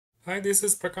Hi, this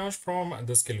is Prakash from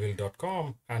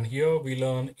theskillwheel.com, and here we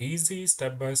learn easy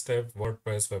step-by-step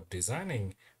WordPress web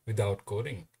designing without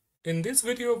coding. In this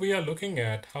video, we are looking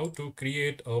at how to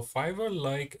create a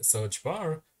Fiverr-like search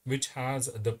bar which has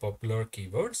the popular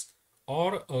keywords,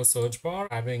 or a search bar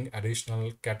having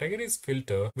additional categories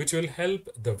filter which will help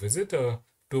the visitor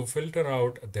to filter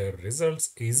out their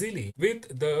results easily,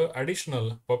 with the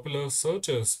additional popular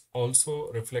searches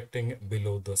also reflecting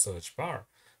below the search bar.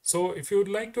 So if you would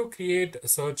like to create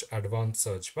such advanced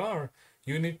search bar,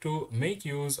 you need to make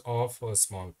use of a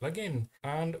small plugin.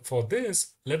 And for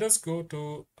this, let us go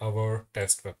to our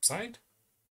test website.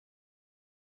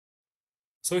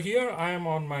 So here I am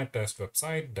on my test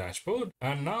website dashboard,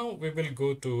 and now we will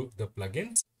go to the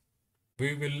plugins.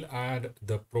 We will add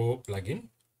the Pro plugin.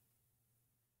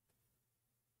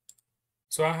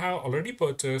 So I have already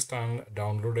purchased and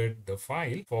downloaded the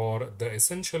file for the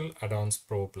Essential Add-ons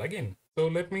Pro plugin. So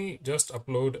let me just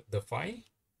upload the file.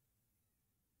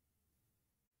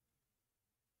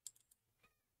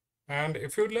 And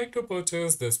if you'd like to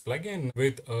purchase this plugin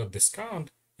with a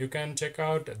discount, you can check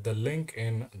out the link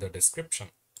in the description.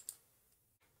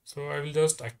 So I will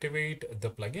just activate the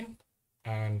plugin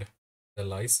and the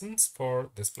license for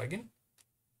this plugin.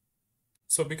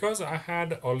 So because I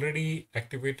had already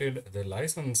activated the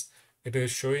license, it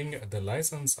is showing the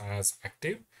license as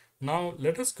active. Now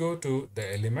let us go to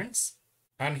the elements,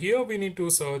 and here we need to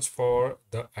search for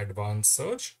the advanced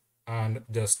search and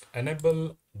just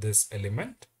enable this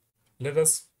element. Let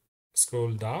us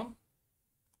scroll down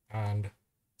and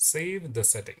save the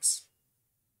settings.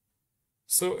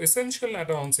 So essential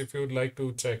add-ons, if you would like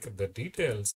to check the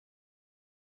details,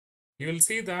 you will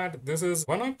see that this is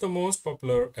one of the most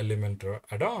popular Elementor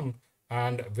add-on,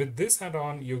 and with this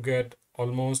add-on you get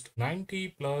almost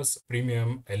 90 plus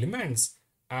premium elements,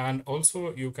 and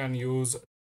also you can use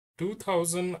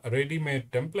 2000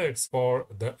 ready-made templates for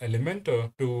the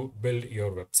Elementor to build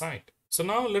your website. So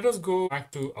now let us go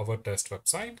back to our test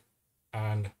website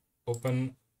and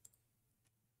open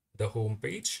the home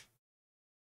page.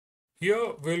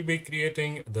 Here we'll be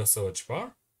creating the search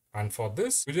bar, and for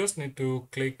this we just need to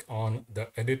click on the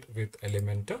edit with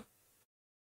Elementor.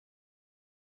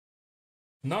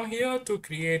 Now here to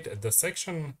create the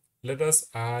section, let us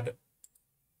add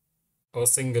a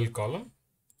single column,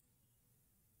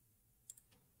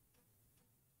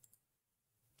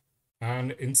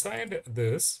 and inside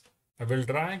this I will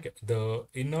drag the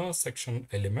inner section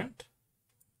element.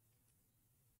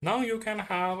 Now you can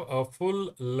have a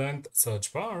full length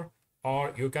search bar,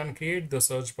 or you can create the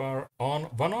search bar on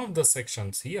one of the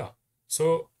sections here.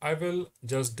 So I will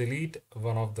just delete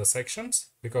one of the sections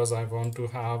because I want to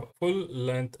have full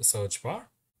length search bar.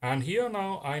 And here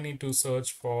now I need to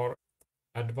search for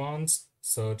advanced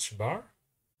search bar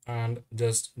and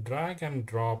just drag and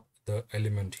drop the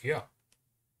element here.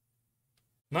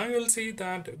 Now you'll see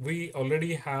that we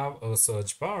already have a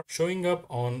search bar showing up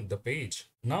on the page.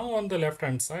 Now on the left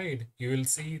hand side, you will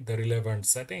see the relevant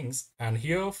settings, and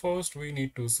here first we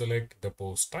need to select the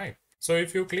post type. So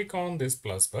if you click on this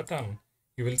plus button,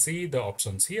 you will see the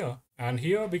options here, and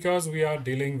here because we are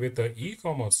dealing with an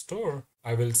e-commerce store,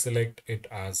 I will select it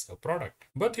as a product.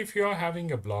 But if you are having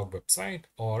a blog website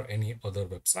or any other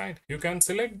website, you can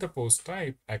select the post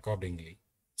type accordingly.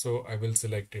 So I will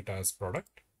select it as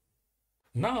product.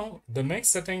 Now, the next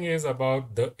setting is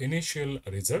about the initial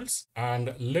results,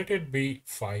 and let it be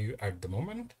 5 at the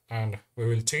moment, and we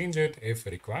will change it if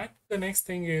required. The next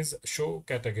thing is show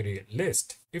category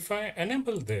list. If I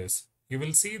enable this, you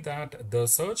will see that the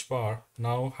search bar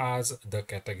now has the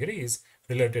categories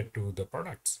related to the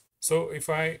products. So if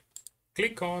I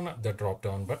click on the drop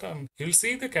down button, you'll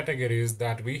see the categories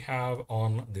that we have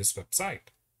on this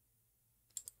website.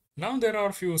 Now there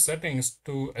are few settings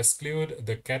to exclude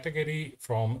the category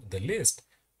from the list,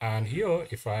 and here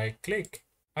if I click,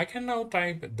 I can now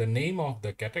type the name of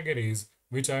the categories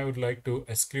which I would like to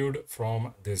exclude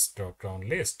from this drop-down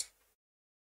list.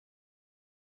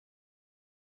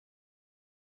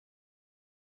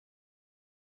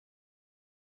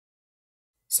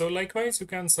 So likewise, you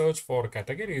can search for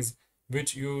categories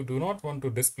which you do not want to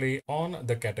display on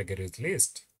the categories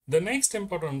list. The next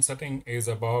important setting is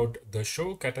about the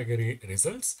show category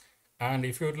results, and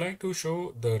if you would like to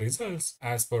show the results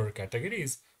as per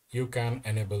categories, you can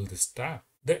enable this tab.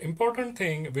 The important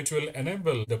thing which will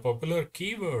enable the popular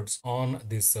keywords on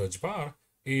this search bar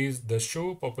is the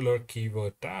show popular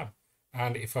keyword tab,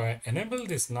 and if I enable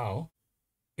this now,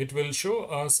 it will show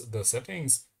us the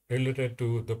settings related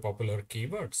to the popular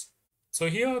keywords. So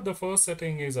here the first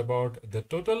setting is about the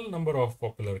total number of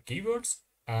popular keywords,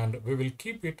 and we will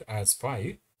keep it as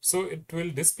 5. So it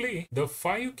will display the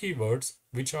 5 keywords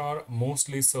which are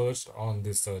mostly searched on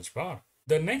this search bar.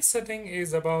 The next setting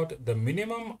is about the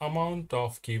minimum amount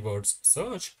of keywords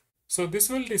searched. So this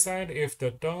will decide if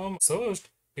the term searched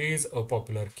is a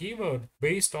popular keyword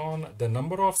based on the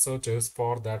number of searches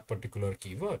for that particular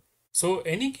keyword. So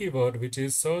any keyword which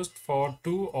is searched for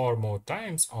 2 or more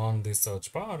times on this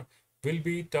search bar will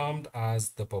be termed as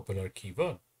the popular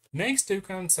keyword. Next, you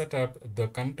can set up the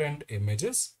content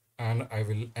images, and I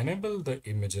will enable the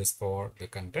images for the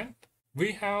content.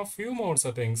 We have few more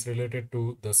settings related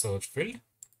to the search field,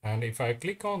 and if I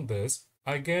click on this,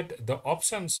 I get the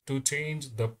options to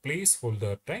change the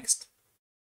placeholder text,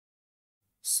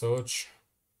 search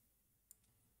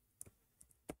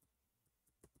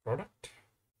product,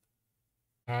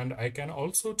 and I can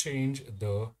also change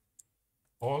the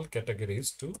all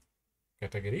categories to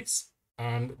categories,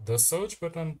 and the search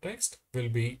button text will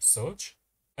be search.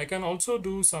 I can also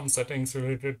do some settings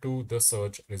related to the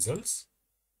search results,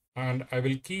 and I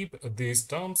will keep these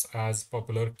terms as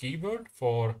popular keyword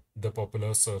for the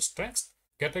popular search text,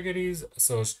 categories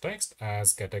search text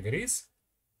as categories,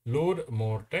 load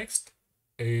more text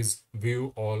is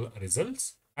view all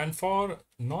results, and for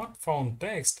not found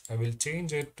text I will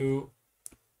change it to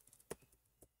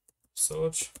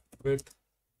search with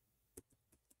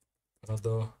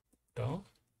another term.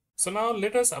 So now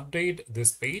let us update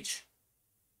this page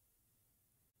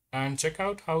and check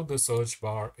out how the search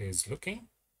bar is looking.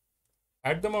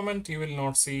 At the moment, you will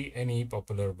not see any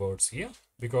popular words here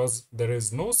because there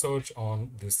is no search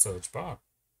on this search bar.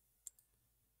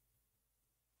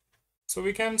 So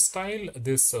we can style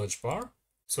this search bar.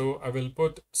 So I will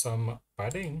put some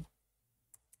padding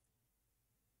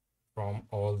from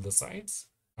all the sides,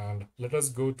 and let us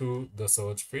go to the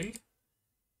search field.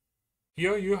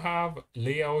 Here you have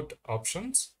layout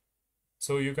options.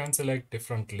 So you can select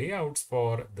different layouts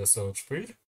for the search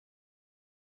field.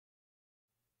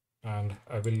 And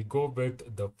I will go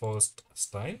with the first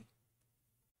style.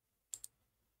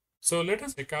 So let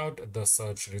us check out the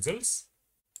search results.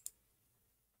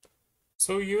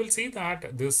 So you will see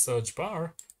that this search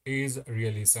bar is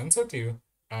really sensitive.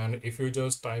 And if you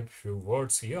just type few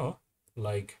words here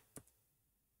like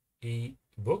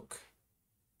e-book,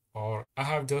 or I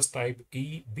have just typed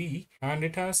EB, and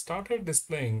it has started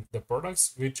displaying the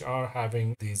products which are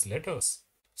having these letters.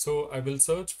 So I will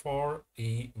search for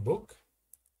e-book.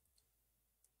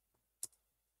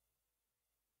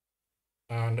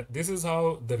 And this is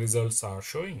how the results are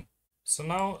showing. So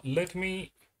now let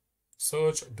me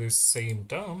search this same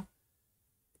term.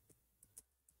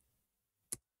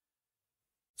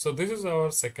 So this is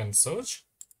our second search.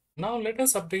 Now let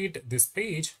us update this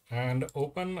page and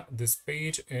open this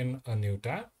page in a new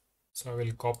tab. So I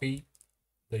will copy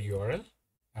the URL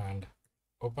and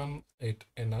open it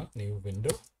in a new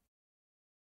window.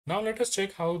 Now let us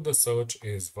check how the search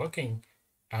is working.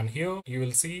 And here you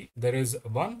will see there is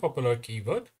one popular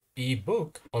keyword,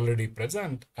 ebook, already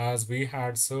present as we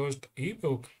had searched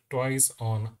ebook twice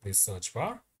on this search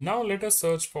bar. Now let us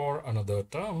search for another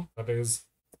term, that is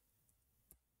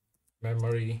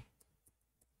memory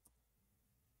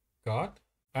card,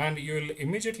 and you will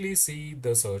immediately see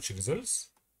the search results.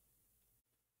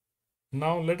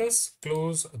 Now let us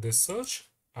close this search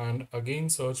and again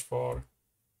search for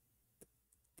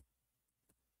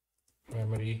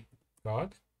memory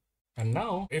card. And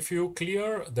now if you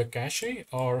clear the cache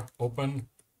or open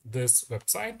this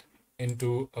website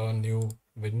into a new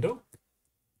window,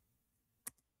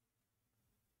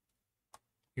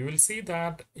 you will see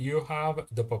that you have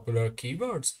the popular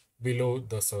keywords below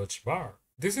the search bar.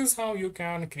 This is how you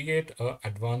can create an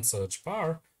advanced search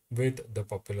bar with the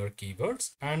popular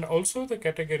keywords and also the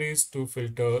categories to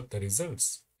filter the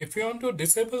results. If you want to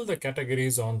disable the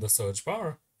categories on the search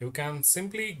bar, you can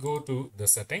simply go to the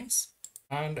settings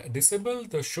and disable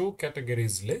the show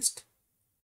categories list,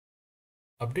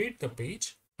 update the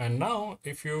page, and now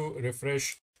if you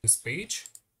refresh this page,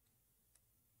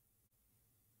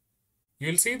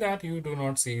 you'll see that you do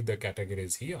not see the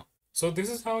categories here. So this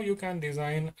is how you can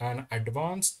design an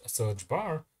advanced search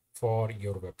bar for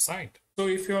your website. So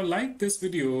if you like this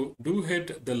video, do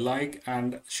hit the like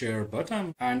and share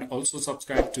button and also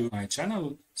subscribe to my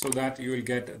channel so that you will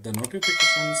get the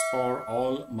notifications for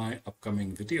all my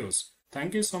upcoming videos.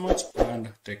 Thank you so much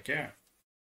and take care.